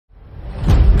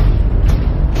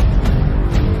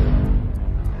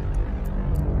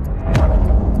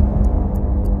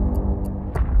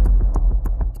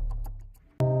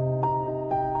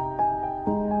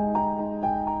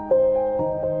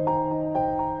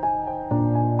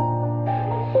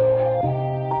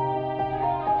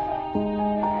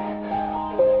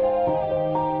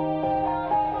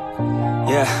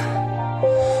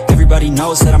Yeah. Everybody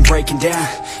knows that I'm breaking down.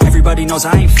 Everybody knows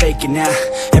I ain't faking now.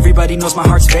 Everybody knows my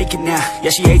heart's vacant now. Yeah,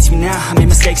 she hates me now, I made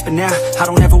mistakes but now I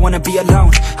don't ever wanna be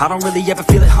alone. I don't really ever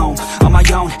feel at home. On my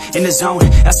own, in the zone,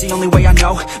 that's the only way I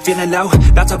know. Feeling low,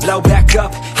 about to blow back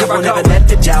up. I won't ever let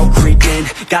the doubt creep in.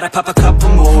 Gotta pop a couple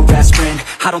more aspirin.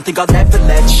 I don't think I'll ever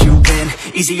let you in.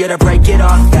 Easier to break it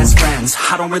off best friends.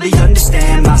 I don't really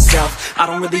understand myself. I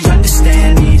don't really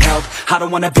understand, need help. I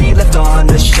don't wanna be left on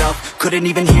the shelf. Couldn't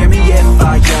even hear me if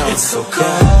I yelled. It's so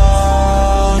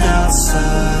cold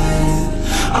outside,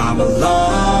 I'm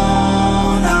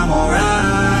alone, I'm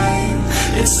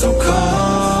alright. It's so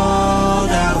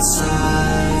cold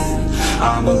outside,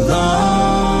 I'm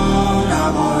alone,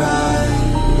 I'm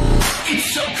alright.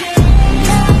 It's so cold.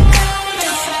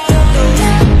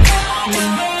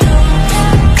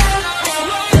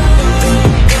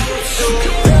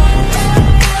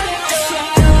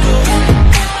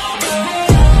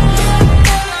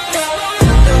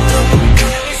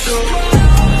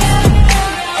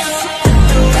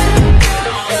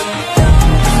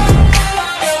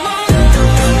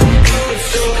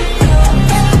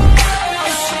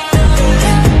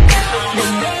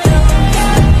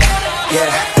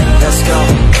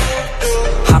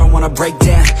 Break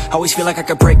down, always feel like I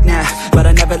could break now, but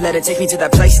I never let it take me to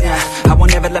that place now. I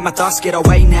won't ever let my thoughts get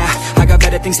away now. I got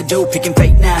better things to do, picking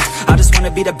fate now. I just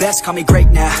wanna be the best, call me great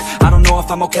now. I don't know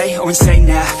if I'm okay or insane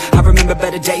now. I remember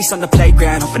better days on the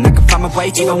playground, hoping I can find my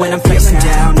way even when I'm feeling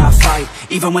down. I fight,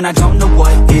 even when I don't know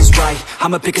what is right.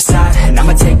 I'ma pick a side, and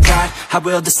I'ma take pride. I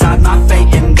will decide my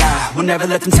fate and I will never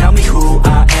let them tell me who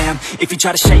I am. If you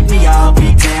try to shape me, I'll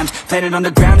be damned. Planet on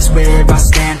the ground is where I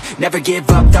stand. Never give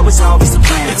up, that was always the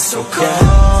plan. It's so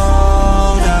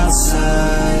cold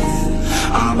outside,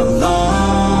 I'm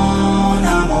alone,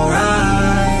 I'm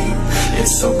alright.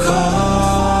 It's so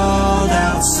cold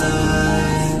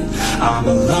outside, I'm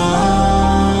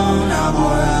alone, I'm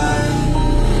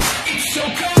alright. It's so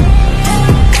cold.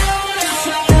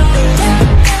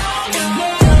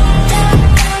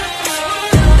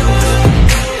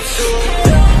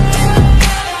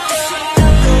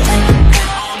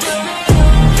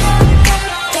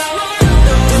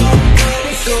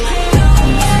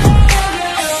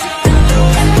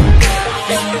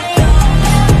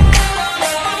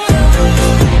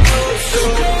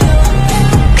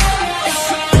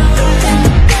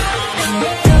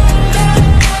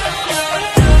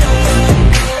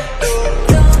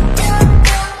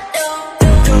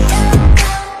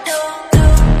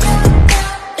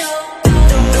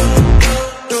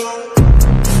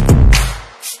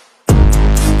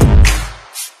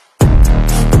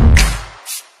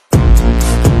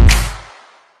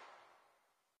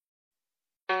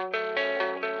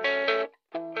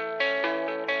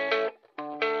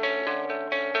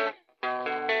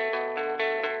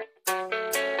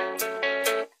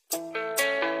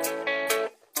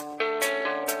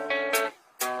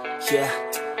 Yeah,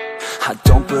 I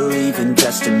don't believe in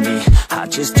destiny, I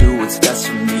just do what's best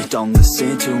for me. Don't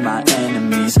listen to my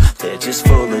enemies, they're just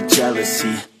full of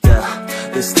jealousy. Yeah,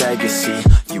 this legacy,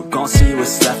 you gon' see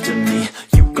what's left of me.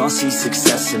 You gon' see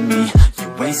success in me,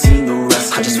 you ain't seen the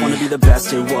rest of me. I just wanna be the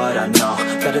best at what I know,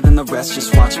 better than the rest,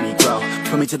 just watch me grow.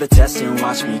 Put me to the test and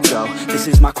watch me go. This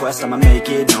is my quest, I'ma make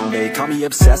it known. They call me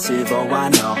obsessive, oh I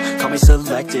know. Call me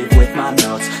selective with my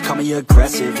notes, call me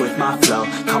aggressive with my flow.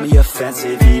 Call me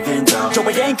offensive even though Joe,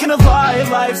 I ain't gonna lie,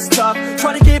 life's tough.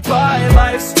 Try to get by,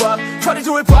 life's rough. Try to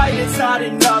do it right, it's not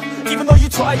enough. Even though you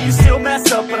try, you still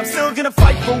mess up. But I'm still gonna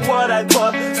fight for what I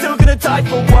love. Still gonna die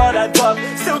for what I love.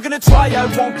 Still gonna try, I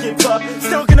won't give up.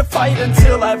 Still gonna fight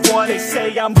until I've won. They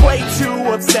say I'm way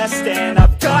too obsessed and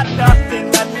I've got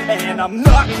nothing left, and I'm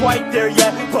not quite there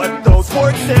yet, but those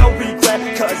words they'll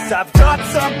regret. Cause I've got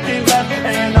something left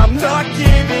and I'm not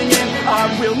giving in.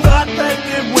 I will not let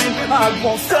them win, I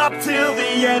won't stop till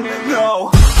the end,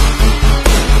 no.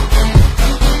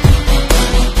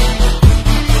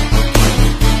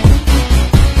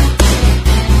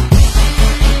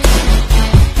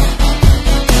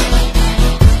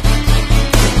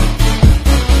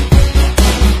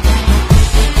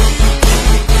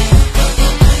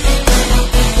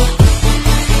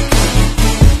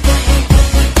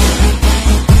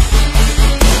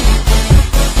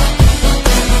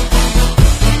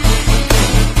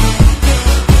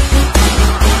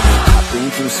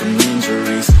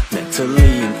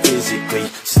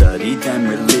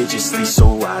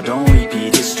 So I don't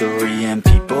repeat history, and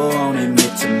people won't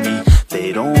admit to me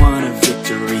they don't want a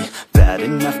victory bad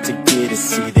enough to get a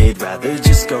C. They'd rather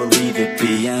just go leave it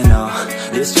be. And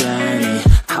this journey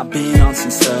I've been on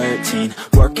since 13,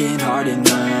 working hard and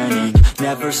learning,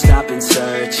 never stopping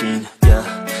searching.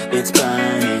 Yeah, it's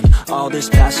burning. All this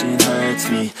passion hurts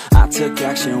me. I took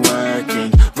action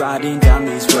working, writing down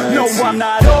these words. No, I'm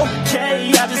not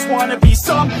okay, I just wanna be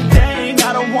something.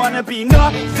 I don't wanna be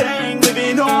nothing,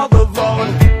 living all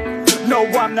alone. No,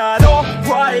 I'm not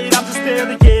alright, I'm just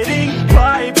barely getting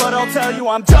by. But I'll tell you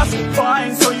I'm just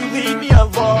fine, so you leave me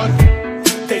alone.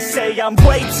 They say I'm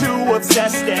way too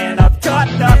obsessed and I've got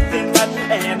nothing left,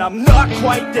 and I'm not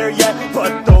quite there yet,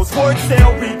 but those words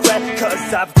they'll regret.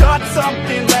 Cause I've got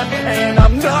something left and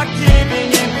I'm not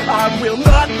giving in. I will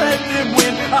not let them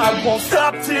win, I won't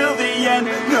stop till the end,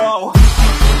 no.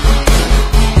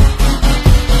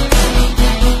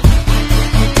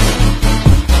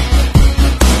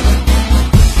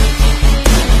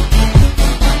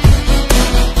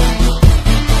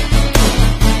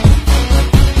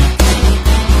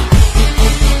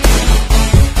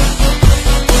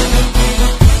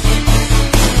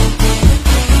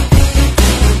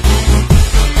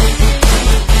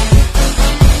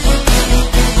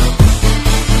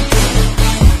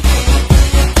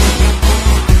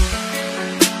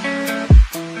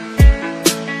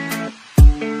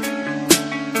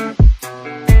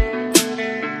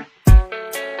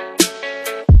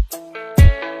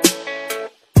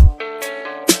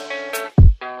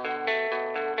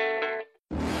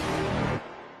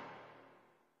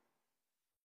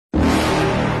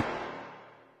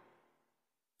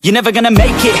 You're never gonna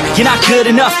make it, you're not good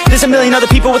enough. There's a million other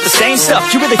people with the same stuff.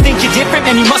 You really think you're different?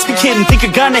 Man, you must be kidding. Think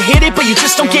you're gonna hit it, but you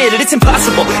just don't get it. It's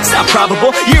impossible, it's not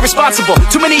probable, you're irresponsible.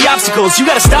 Too many obstacles, you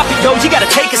gotta stop it, yo. You gotta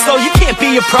take it slow, you can't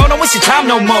be a pro. Don't waste your time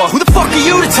no more. Who the fuck are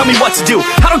you to tell me what to do?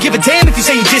 I don't give a damn if you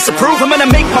say you disapprove. I'm gonna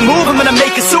make my move, I'm gonna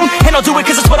make it soon. And I'll do it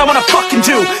cause it's what I wanna fucking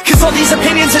do. Cause all these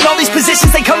opinions and all these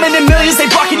positions, they come in millions, they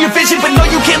blocking your vision. But no,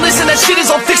 you can't listen, that shit is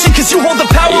all fiction. Cause you hold the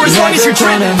power as long as you're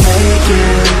dreaming.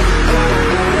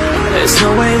 There's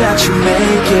no way that you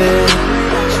make it,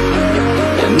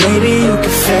 and maybe you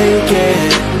can fake it,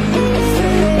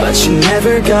 but you're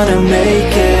never gonna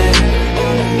make it.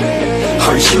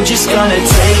 Aren't you just gonna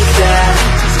take that?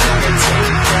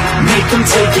 Make them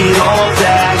take it all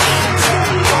back.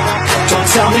 Don't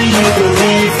tell me you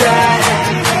believe that.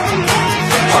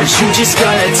 Aren't you just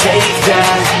gonna take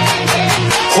that?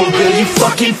 Or will you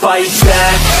fucking fight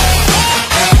back?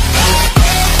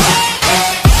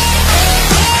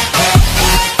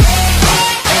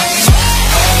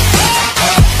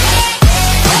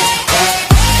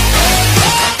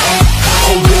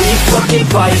 Fucking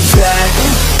fight back.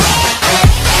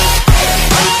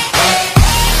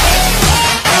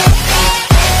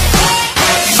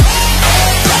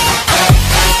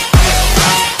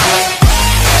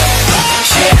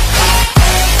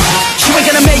 You ain't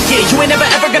gonna make it, you ain't never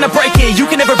ever gonna break it. You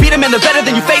can never beat them and they're better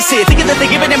than you face it. Thinking that they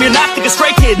give a damn, you're not, think a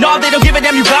straight kid. No, they don't give a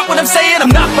damn, you got what I'm saying.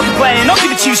 I'm not fucking playing, I'll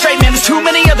give it to you straight, man. There's too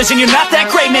many others and you're not that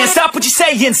great, man. Stop what you're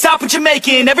saying, stop what you're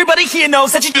making. Everybody here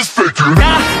knows that you just faking.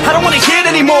 Nah, I don't wanna hear it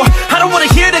anymore, I don't wanna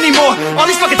hear it anymore. All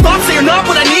these fucking thoughts, they are not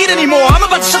what I need anymore. I'm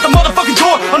about to shut the motherfucking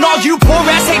door on all you poor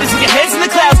ass haters with your heads in the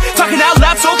clouds, talking out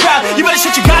loud so proud. You better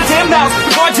shut your goddamn mouth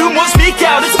before I do more speak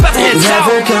out. It's about to head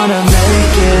south. You're never gonna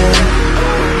make it.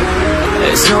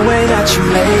 There's no way that you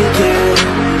make it,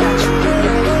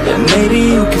 and maybe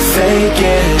you can fake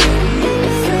it,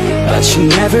 but you're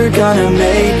never gonna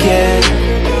make it.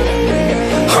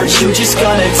 Aren't you just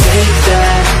gonna take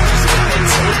that?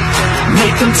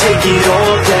 Make them take it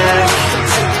all back.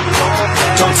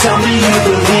 Don't tell me you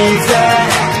believe that.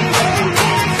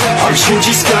 Aren't you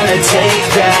just gonna take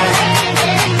that?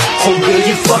 Or will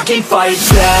you fucking fight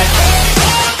back?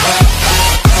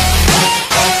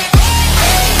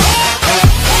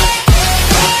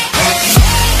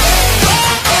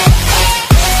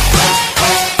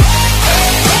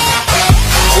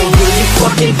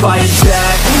 Fucking fight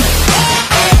back.